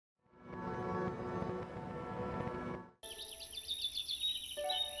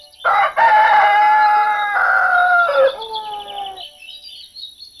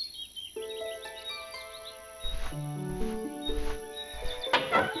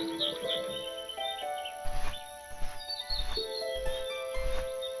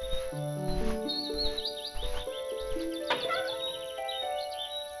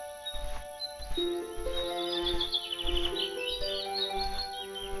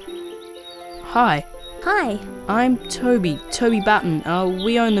Hi. Hi. I'm Toby Batten.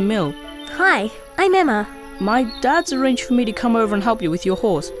 We own the mill. Hi, I'm Emma. My dad's arranged for me to come over and help you with your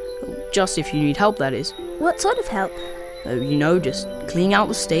horse. Just if you need help, that is. What sort of help? Just cleaning out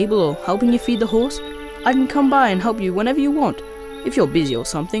the stable or helping you feed the horse. I can come by and help you whenever you want, if you're busy or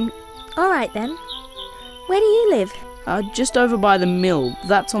something. Alright then. Where do you live? Just over by the mill.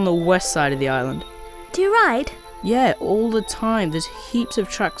 That's on the west side of the island. Do you ride? Yeah, all the time. There's heaps of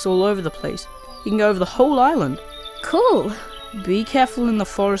tracks all over the place. You can go over the whole island. Cool. Be careful in the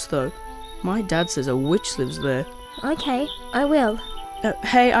forest, though. My dad says a witch lives there. Okay, I will.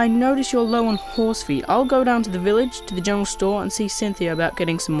 Hey, I notice you're low on horse feed. I'll go down to the village, to the general store, and see Cynthia about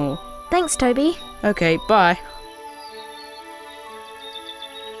getting some more. Thanks, Toby. Okay, bye.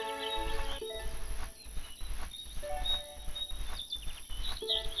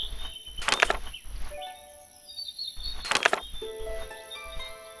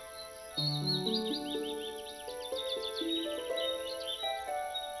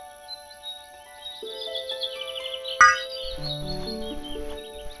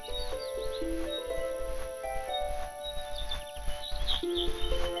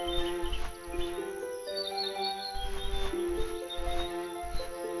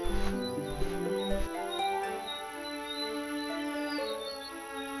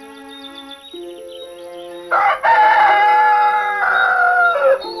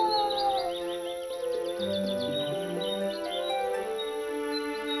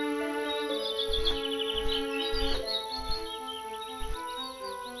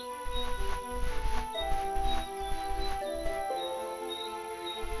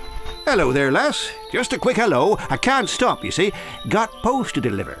 Hello there, lass. Just a quick hello. I can't stop, you see. Got post to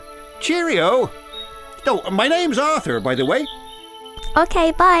deliver. Cheerio. Oh, my name's Arthur, by the way.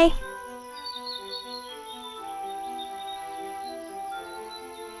 Okay, bye.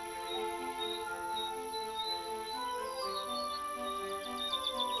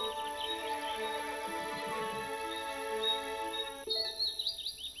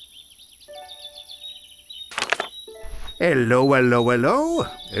 Hello, hello, hello.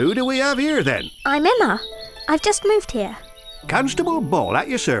 Who do we have here, then? I'm Emma. I've just moved here. Constable Ball at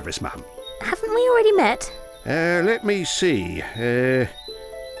your service, ma'am. Haven't we already met? Let me see.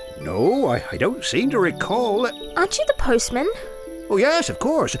 No, I don't seem to recall. Aren't you the postman? Oh, yes, of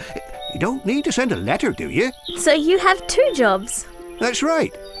course. You don't need to send a letter, do you? So you have two jobs. That's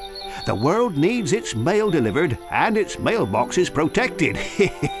right. The world needs its mail delivered and its mailboxes protected.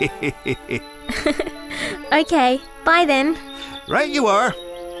 Okay, bye then. Right you are.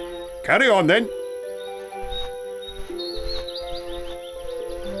 Carry on then.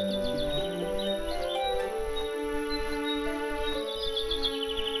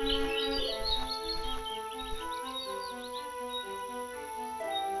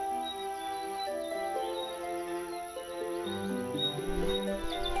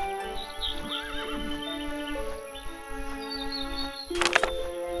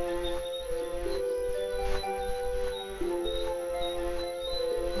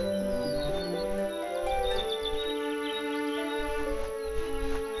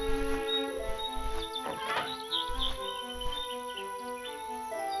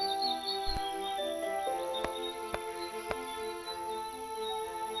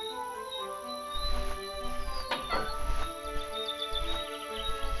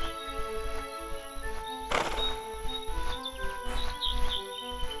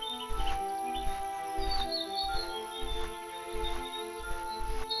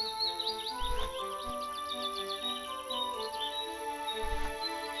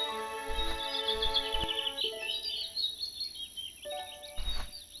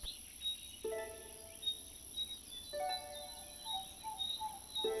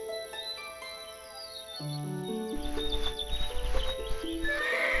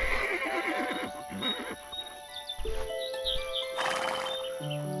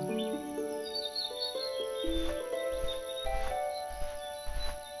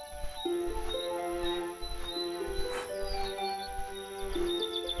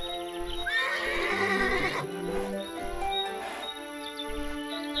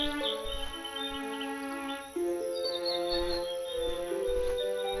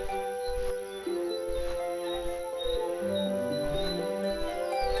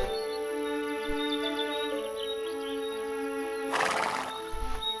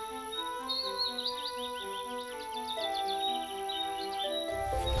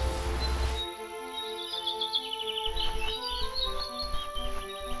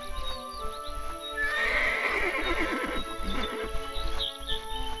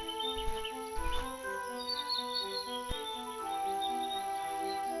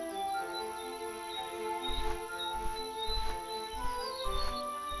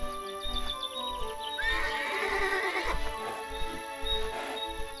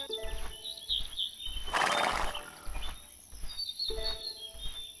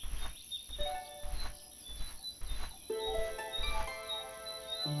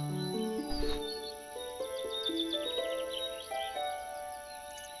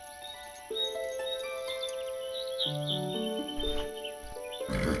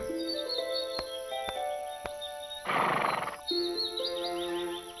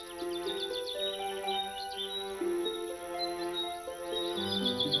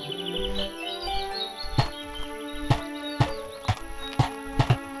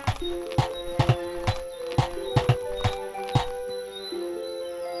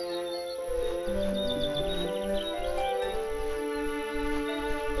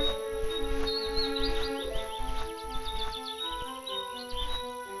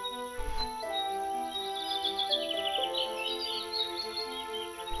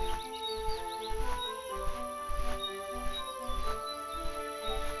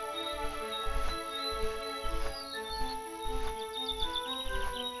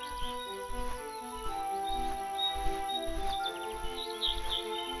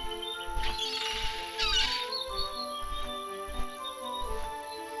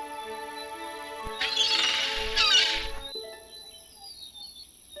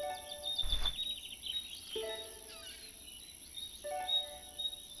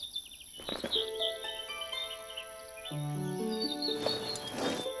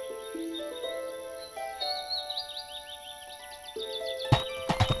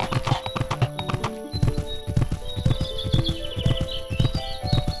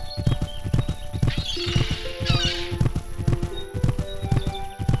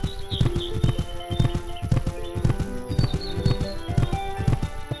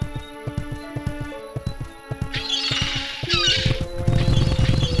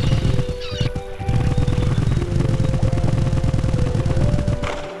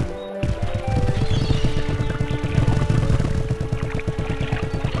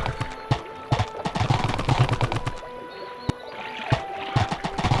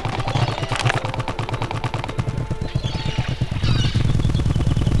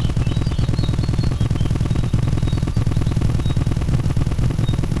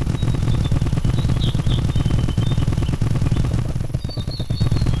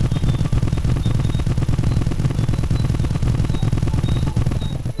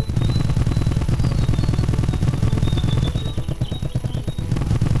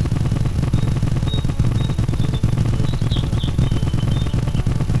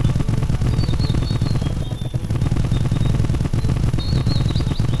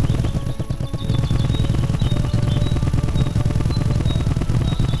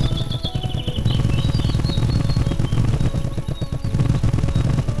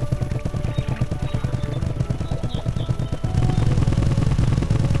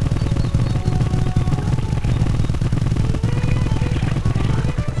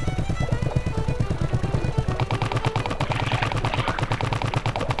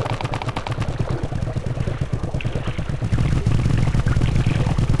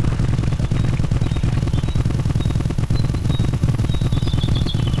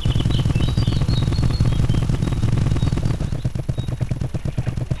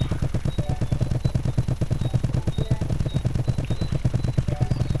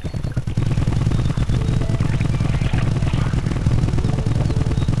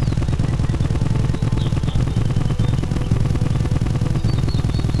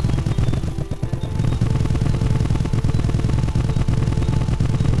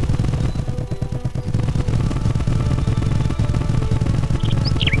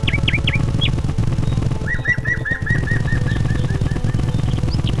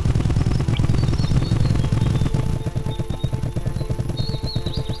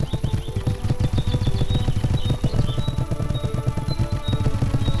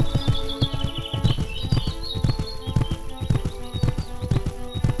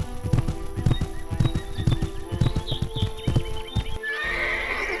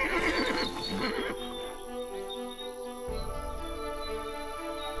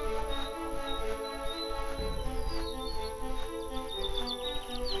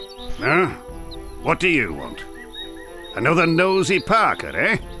 Huh? What do you want? Another nosy Parker,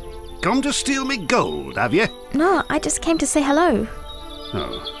 eh? Come to steal me gold, have you? No, I just came to say hello.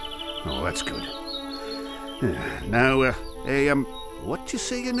 Oh, that's good. Now, what'd you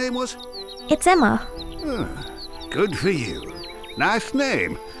say your name was? It's Emma. Good for you. Nice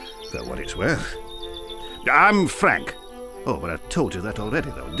name, for what it's worth. I'm Frank. Oh, but I told you that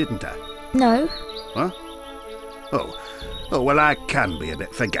already, though, didn't I? No. What? Oh, well, I can be a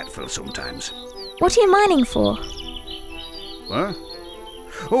bit forgetful sometimes. What are you mining for? What?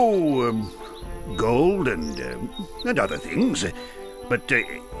 Oh, gold and other things. But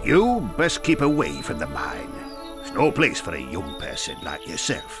you best keep away from the mine. It's no place for a young person like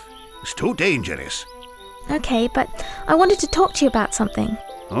yourself. It's too dangerous. Okay, but I wanted to talk to you about something.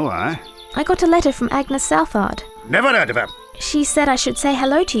 Oh, aye? I got a letter from Agnes Southard. Never heard of her. She said I should say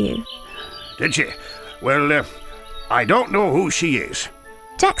hello to you. Did she? Well, I don't know who she is.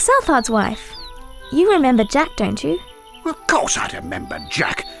 Jack Southard's wife. You remember Jack, don't you? Of course I remember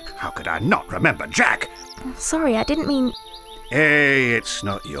Jack. How could I not remember Jack? Sorry, I didn't mean... Hey, it's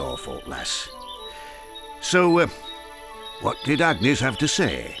not your fault, lass. So, what did Agnes have to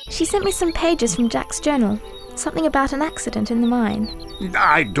say? She sent me some pages from Jack's journal. Something about an accident in the mine.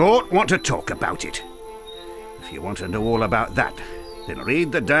 I don't want to talk about it. If you want to know all about that, then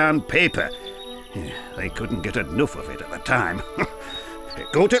read the darn paper. They couldn't get enough of it at the time.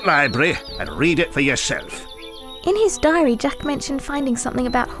 Go to the library and read it for yourself. In his diary, Jack mentioned finding something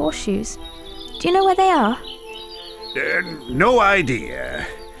about horseshoes. Do you know where they are? No idea.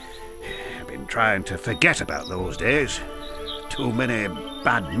 I've been trying to forget about those days. Too many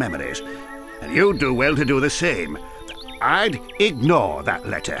bad memories. And you'd do well to do the same. I'd ignore that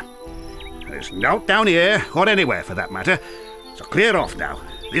letter. There's nought down here, or anywhere for that matter. So clear off now.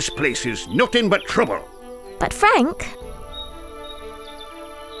 This place is nothing but trouble. But Frank...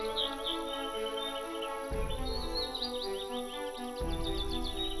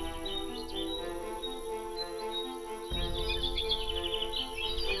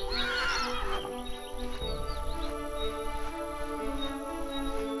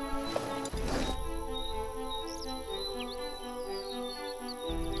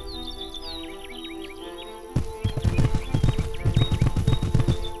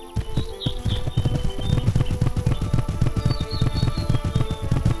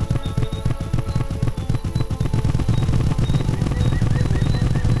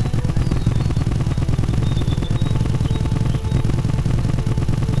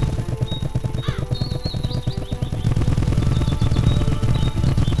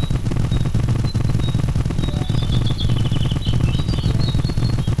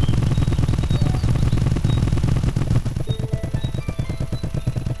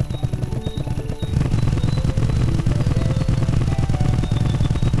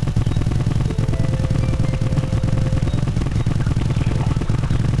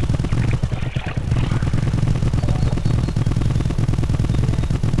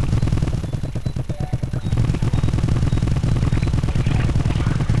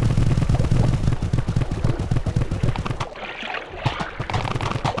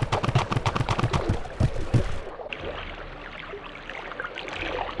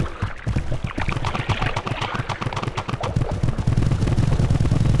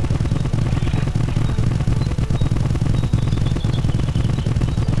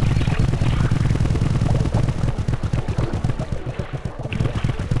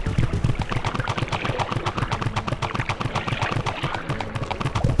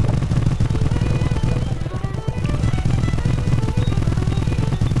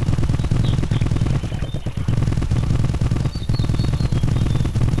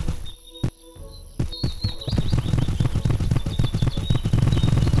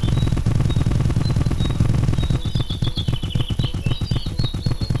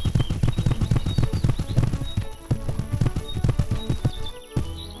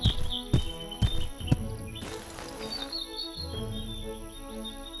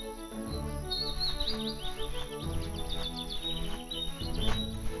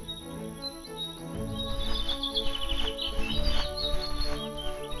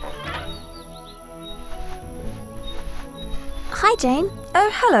 Hi, Jane.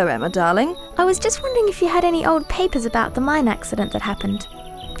 Oh, hello, Emma, darling. I was just wondering if you had any old papers about the mine accident that happened.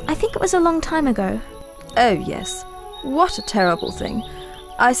 I think it was a long time ago. Oh, yes. What a terrible thing.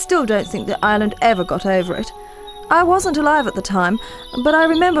 I still don't think the island ever got over it. I wasn't alive at the time, but I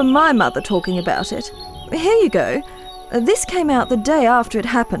remember my mother talking about it. Here you go. This came out the day after it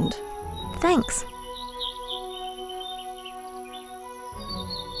happened. Thanks.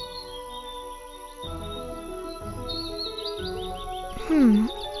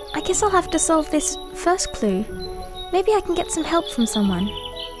 I I guess I'll have to solve this first clue. Maybe I can get some help from someone.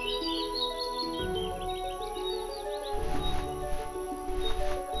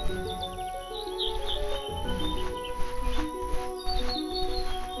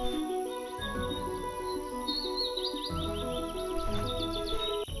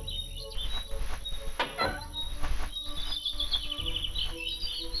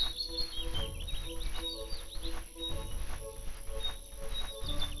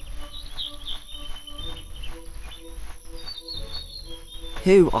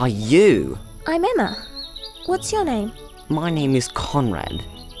 Who are you? I'm Emma. What's your name? My name is Conrad.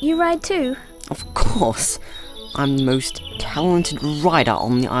 You ride too? Of course. I'm the most talented rider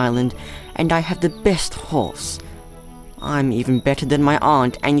on the island, and I have the best horse. I'm even better than my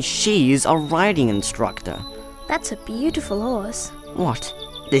aunt, and she's a riding instructor. That's a beautiful horse. What?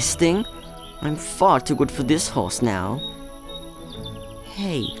 This thing? I'm far too good for this horse now.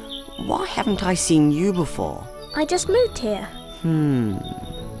 Hey, why haven't I seen you before? I just moved here.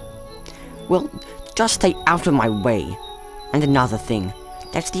 Well, just stay out of my way. And another thing,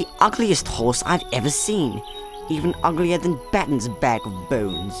 that's the ugliest horse I've ever seen. Even uglier than Batten's bag of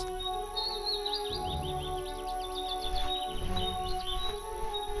bones.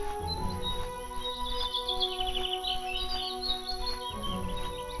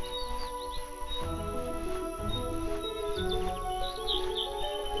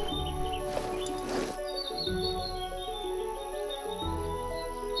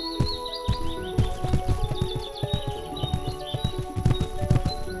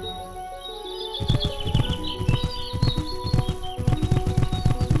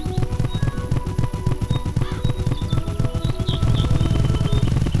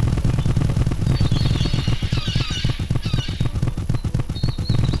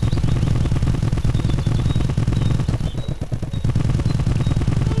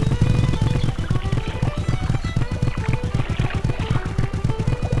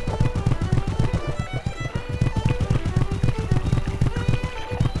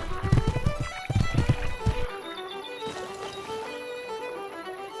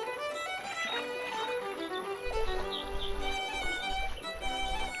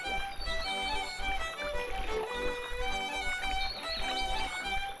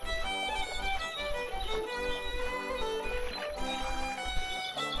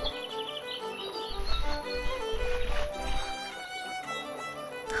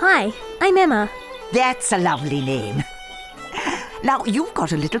 Hi, I'm Emma. That's a lovely name. Now, you've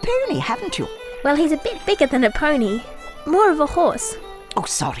got a little pony, haven't you? Well, he's a bit bigger than a pony. More of a horse. Oh,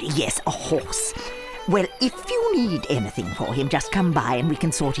 sorry, yes, a horse. Well, if you need anything for him, just come by and we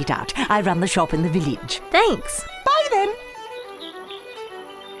can sort it out. I run the shop in the village. Thanks. Bye then.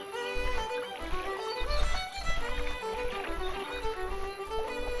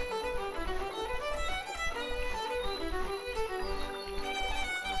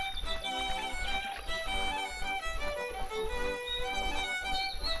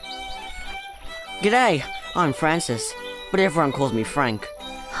 G'day, I'm Francis, but everyone calls me Frank.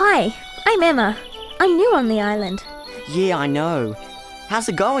 Hi, I'm Emma. I'm new on the island. Yeah, I know. How's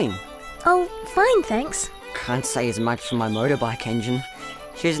it going? Oh, fine, thanks. Can't say as much for my motorbike engine.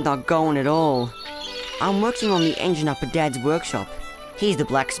 She's not going at all. I'm working on the engine up at Dad's workshop. He's the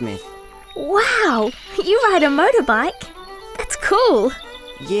blacksmith. Wow, you ride a motorbike? That's cool.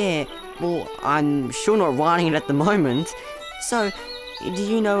 Yeah, well, I'm sure not riding it at the moment. So, do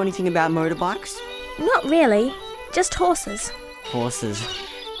you know anything about motorbikes? Not really, just horses. Horses.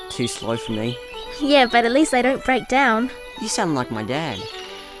 Too slow for me. Yeah, but at least they don't break down. You sound like my dad.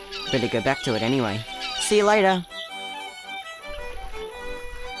 Better go back to it anyway. See you later.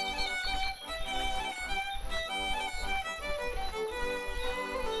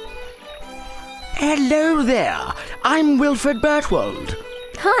 Hello there. I'm Wilfred Bertwald.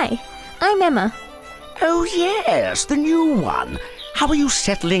 Hi, I'm Emma. Oh yes, the new one. How are you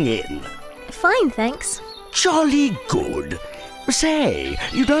settling in? Fine, thanks. Jolly good. Say,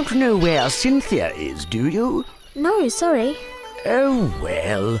 you don't know where Cynthia is, do you? No, sorry. Oh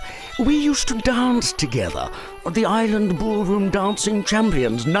well, we used to dance together at the Island Ballroom Dancing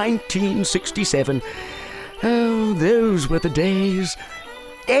Champions 1967. Oh, those were the days.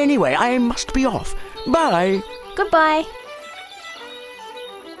 Anyway, I must be off. Bye. Goodbye.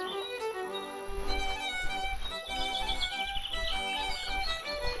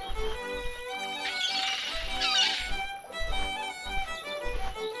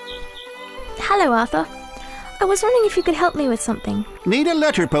 Hello, Arthur. I was wondering if you could help me with something. Need a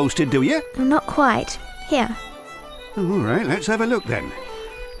letter posted, do you? Not quite. Here. All right, let's have a look then.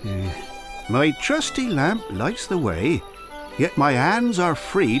 My trusty lamp lights the way. yet my hands are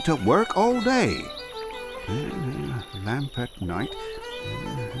free to work all day. Lamp at night.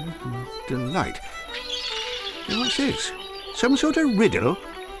 Delight. What's this? Some sort of riddle?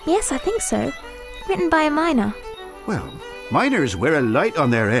 Yes, I think so. Written by a miner. Well, miners wear a light on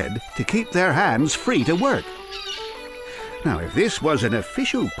their head to keep their hands free to work. Now, if this was an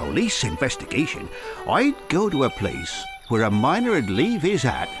official police investigation, I'd go to a place where a miner would leave his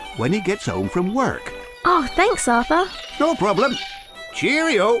hat when he gets home from work. Oh, thanks, Arthur. No problem.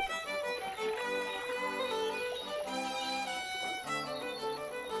 Cheerio!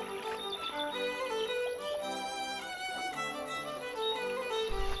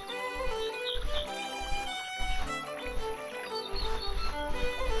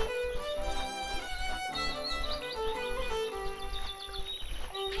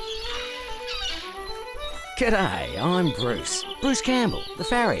 G'day, I'm Bruce. Bruce Campbell, the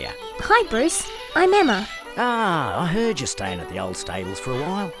farrier. Hi, Bruce. I'm Emma. Ah, I heard you're staying at the old stables for a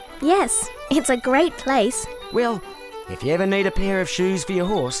while. Yes, it's a great place. Well, if you ever need a pair of shoes for your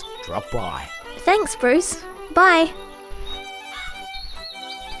horse, drop by. Thanks, Bruce. Bye.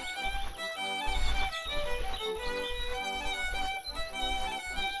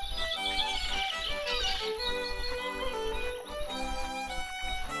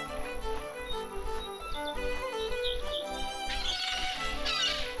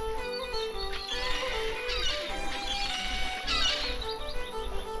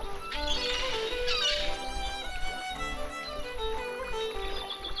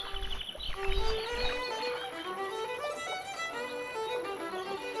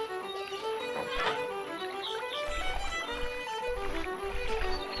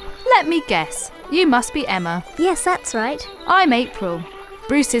 Let me guess. You must be Emma. Yes, that's right. I'm April.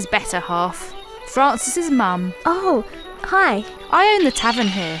 Bruce's better half. Francis's mum. Oh, hi. I own the tavern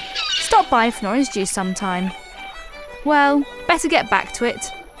here. Stop by for an orange juice sometime. Well, better get back to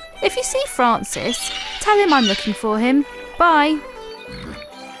it. If you see Francis, tell him I'm looking for him. Bye.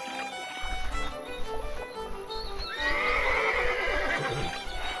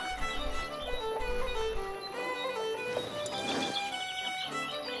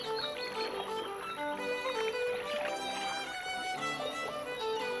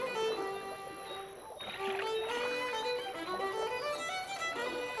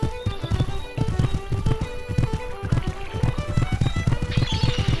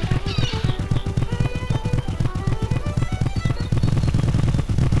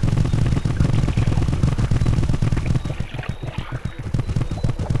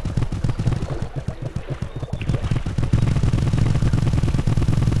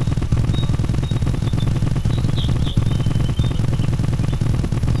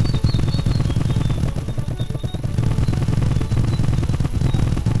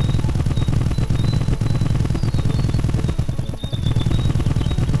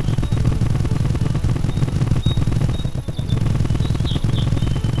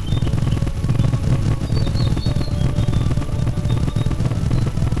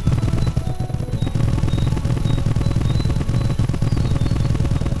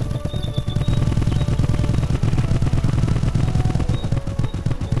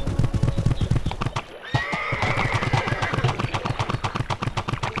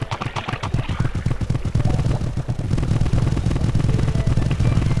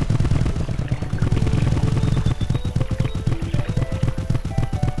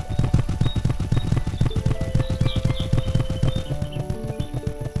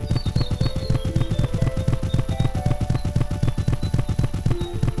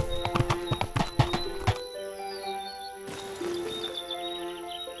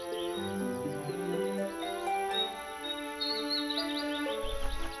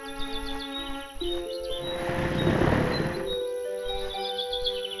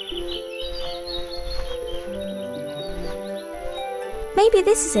 Maybe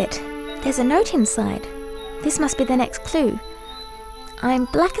this is it. There's a note inside. This must be the next clue. I'm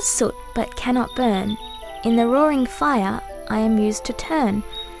black as soot, but cannot burn. In the roaring fire, I am used to turn.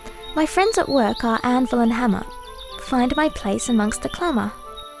 My friends at work are anvil and hammer. Find my place amongst the clamour.